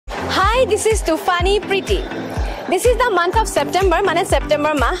Hi, this is Tufani Pretty. This is the month of September, মানে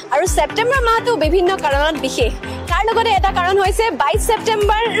September মাহ আৰু September মাহটো বিভিন্ন কাৰণত বিশেষ তাৰ লগতে এটা কাৰণ হৈছে 22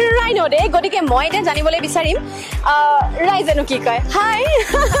 September Rhino Day গতিকে মই এটা জানিবলৈ বিচাৰিম ৰাইজেনো কি কয় Hi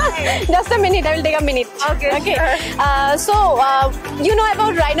just a minute I will take a minute okay so you know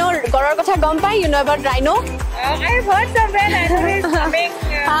about Rhino গৰৰ কথা গম পাই you know about Rhino I've heard somewhere Rhino is coming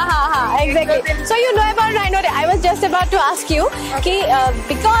exactly so you know about Rhino Day I was just about to ask you ki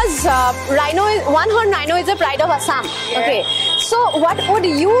because Rhino is one horn Rhino is a pride of Assam okay so what would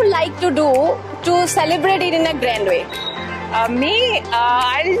you like to do to celebrate it in a grand way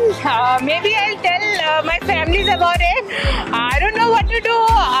maybe I'll tell my families about it I don't know what to do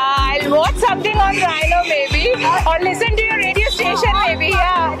I'll watch something on Rhino maybe or listen to your radio station maybe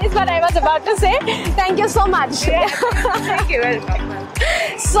yeah that is what I was about to say thank you so much thank you welcome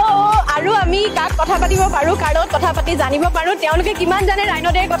so aru ami kak kotha patibo paru karot kotha pati janibo paru teonuke kiman jane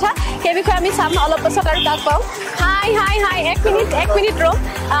Rhino Day kotha ke bikhoy ami sam olop pasot aru kak pau hi ek minute ro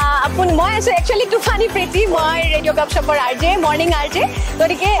apun moi asu actually Tufani Pretty moi radio gopshopor RJ morning RJ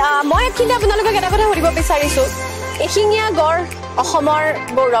gorike moi actually apunalok eta kotha horibo bisarisu এশিঙীয়া গড় অসমৰ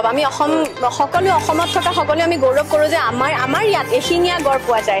গৌৰৱ আমি অসম সকলো অসমত থকা সকলো আমি গৌৰৱ কৰো যে আমাৰ ইয়াত এশিঙীয়া গড়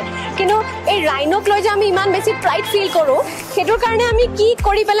পোৱা যায় কিন্তু এই ৰাইনোক লৈ যে আমি ইমান বেছি প্ৰাইড ফিল কৰো হেতুৰ কাৰণে আমি কি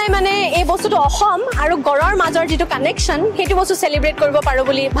কৰি পেলাই মানে এই বস্তুটো অসম আৰু গড়ৰ মাজৰ যেটো কানেকশন হেতু বস্তু সেলিব্ৰেট কৰিব পাৰো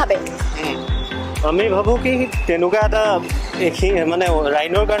বুলি ভাবে আমি ভাবো কি তেনুকা এটা মানে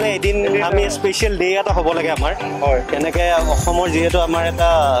ৰাইনোৰ কাৰণে এদিন আমি স্পেশাল ডে এটা হ'ব লাগে আমাৰ এনেকে অসমৰ যেহেতু আমাৰ এটা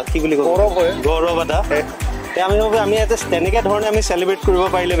কি বুলি গৌৰৱ এটা আমি এটা তেনেকে ধৰণে আমি সেলিব্ৰেট কৰিব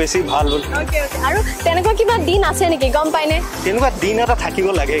পাৰিলে বেছি ভাল হ'ল ওকে আৰু তেনেকুৱা কিবা দিন আছে নেকি গম পাইনে তেনেকুৱা দিন এটা থাকিব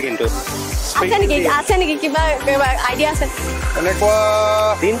লাগে কিন্তু আছে নেকি কিবা আইডিয়া আছে এনেকুৱা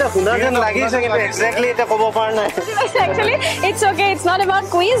দিনটা শুনা যেন লাগিছে কিন্তু এক্স্যাক্টলি এটা ক'ব পৰা নাই actually it's okay it's not about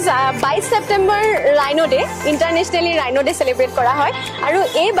quiz 22 September Rhino Day internationally Rhino Day celebrate কৰা হয় আৰু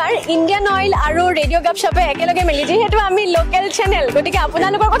এইবাৰ ইন্ডিয়ান অইল আৰু ৰেডিও গপশপে একেলগে মিলি যেহেতু আমি লোকেল চ্যানেল গতিকে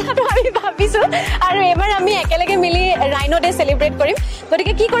আপোনালোকৰ কথাটো আমি ভাবিছো আৰু এবাৰ আমি একেলগে মিলি Rhino Day celebrate কৰিম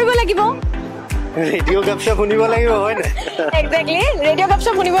গতিকে কি কৰিব লাগিব ৰেডিও গপশপ শুনিব লাগিব হয় না এক্স্যাক্টলি ৰেডিও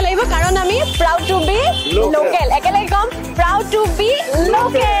গপশপ শুনিব লাগিব কাৰণ আমি proud to be local একেলগে কম proud to be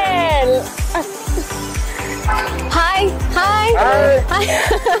local Hi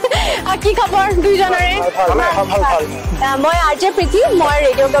কি খবৰ দুইজনৰে মই RJ Pretty মই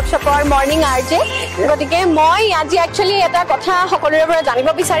ৰেডিও গপশপৰ মৰ্নিং RJ গতিকে মই আজি একচুয়ালি এটা কথা সকলোৰে পৰা জানিব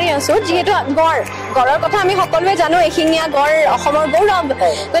বিচাৰি আছো যেহেতু গড়ৰ কথা আমি সকলোৱে জানো এশিঙীয়া গড় অসমৰ গৌৰৱ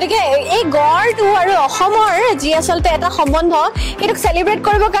গতিকে এই গড়টো আৰু অসমৰ যি আসলতে এটা সম্বন্ধ এটোক সেলিব্ৰেট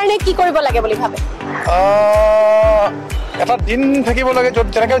কৰিব কাৰণে কি কৰিব লাগে বুলি ভাবে এটা দিন থাকিব লাগে যত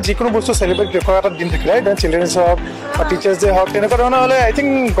যেনেকৈ যিকোনো বস্তু সেলিব্ৰেট কৰা এটা দিন থাকিলে এটা চিলড্ৰেনছ হওক টিচাৰ্ছ ডে হওক তেনেকুৱা ধৰণৰ হ'লে আই থিংক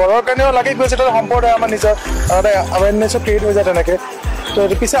গড়ৰ কাৰণেও লাগি গৈছে এটা সম্পৰ্ক আমাৰ নিজৰ আৱেৰনেছ ক্ৰিয়েট হৈ যায় তেনেকৈ তো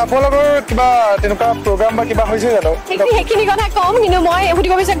পিছে আপোনালোকৰ কিবা তেনেকুৱা প্ৰগ্ৰাম বা কিবা হৈছে জানো সেইখিনি কথা কম কিন্তু মই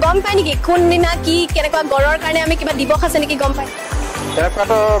সুধিব বিচাৰিম গম পাই নেকি কোন দিনা কি কেনেকুৱা গড়ৰ কাৰণে আমি কিবা দিৱস আছে নেকি গম পাই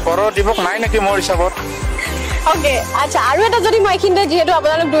তেনেকুৱাতো গড়ৰ দিৱস নাই নেকি মোৰ হিচাপত ওকে আচ্ছা আৰু এটা যদি মই এখিনতে যেহেতু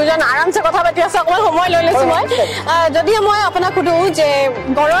আপোনালোক দুজন আৰামছে কথা পাতি আছে অকমান সময় লৈ লৈছো মই যদি মই আপোনাক সুধো যে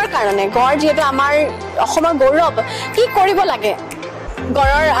গড়ৰ কাৰণে গড় যেহেতু আমাৰ অসমৰ গৌৰৱ কি কৰিব লাগে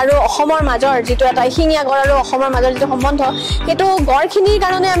গড়ৰ আৰু অসমৰ মাজৰ যেটো এটা এশিঙীয়া গড় আৰু অসমৰ মাজৰ যেটো সম্বন্ধ সেইটো গড়খিনিৰ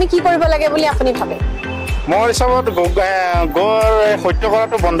কাৰণে আমি কি কৰিব লাগে বুলি আপুনি ভাবে মোৰ হিচাপত গড় হত্যা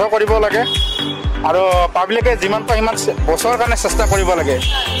কৰাটো বন্ধ কৰিব লাগে আৰু পাব্লিকে যিমান পায় সিমান বছৰৰ কাৰণে চেষ্টা কৰিব লাগে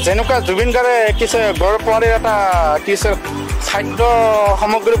যেনেকুৱা জুবিন গাৰ্গে কিছু গড় পোৱালিৰ এটা কিছু খাদ্য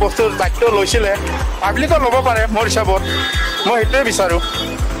সামগ্ৰী বস্তুৰ দায়িত্ব লৈছিলে পাব্লিকো ল'ব পাৰে মোৰ হিচাপত মই সেইটোৱে বিচাৰোঁ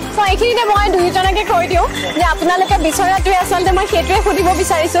So এইখিনিতে মই দুইজনকে কৈ দিও যে আপোনালোকে বিচৰাটোৱে আসলতে মই সেইটোৱে সুধিব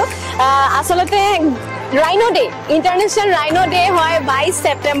বিচাৰিছো আসলতে Rhino Day International Rhino Day হয় 22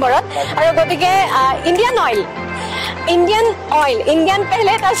 Septemberত আৰু গতিকে Indian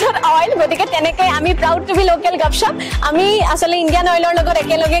pehle tasot oil gotike teneke ami proud to be local gopshop ami asole Indian oilor logot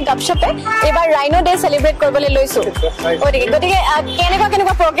ekeloge gopshope ebar Rhino Day celebrate korbole loisu gotike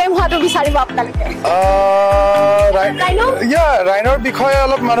keneka program hoatu bisaribo apnaloke Rhino bikhoye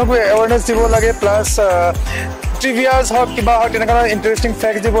olop manuku awareness dibo lage plus trivias hok kiba hok teneka interesting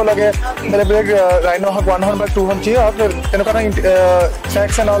facts dibo lage beleg Rhino hok 1 hok 2 hok ji hok teneka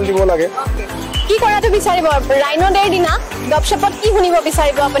facts and all dibo lage কি কৰাটো বিচাৰিব Rhino Day দিনা গপশপত কি শুনিব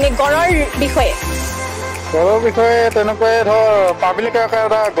বিচাৰিব আপুনি গড়ৰ বিষয়ে তেনেকৈ ধৰ পাব্লিকে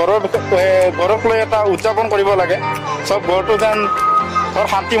এটা গড়ক লৈ এটা উদযাপন কৰিব লাগে সব গড়টো যেন ধৰ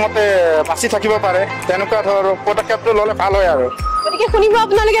শান্তিমতে বাচি থাকিব পাৰে তেনেকুৱা ধৰ পদক্ষেপটো ল'লে ভাল হয় আৰু গতিকে শুনিব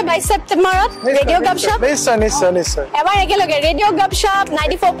আপোনালোকে 22 ছেপ্টেম্বৰত ৰেডিঅ' গপশ্বপ নিশ্চয় এবাৰ একেলগে radio' গপশ্বপ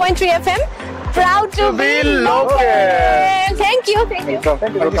 94.3 FM proud to be local thank you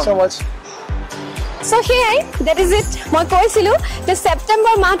so much So here, that is it. মই কৈছিলো যে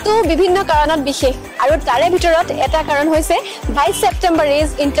সেপ্টেম্বৰ মাহটো বিভিন্ন কাৰণত বিশেষ আৰু তাৰে ভিতৰত এটা কাৰণ হৈছে 22 September is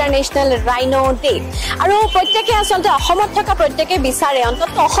international rhino day আৰু প্ৰত্যেককে আচলতে অসমত থকা প্ৰত্যেককে বিচাৰে অন্তত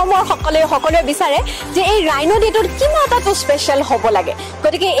অসমৰ সকলোৱে বিচাৰে যে এই ৰাইনো ডেটোত কিবা এটা স্পেশাল হ'ব লাগে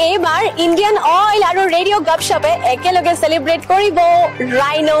গতিকে এইবাৰ ইণ্ডিয়ান অইল আৰু ৰেডিঅ' গপশ্বপে একেলগে সেলিব্ৰেট কৰিব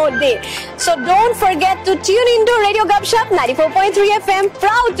rhino day So don't forget to tune into Radio Gupshup 94.3 FM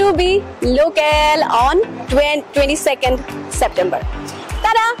proud to be local on 22nd September.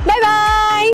 Tada! Bye bye!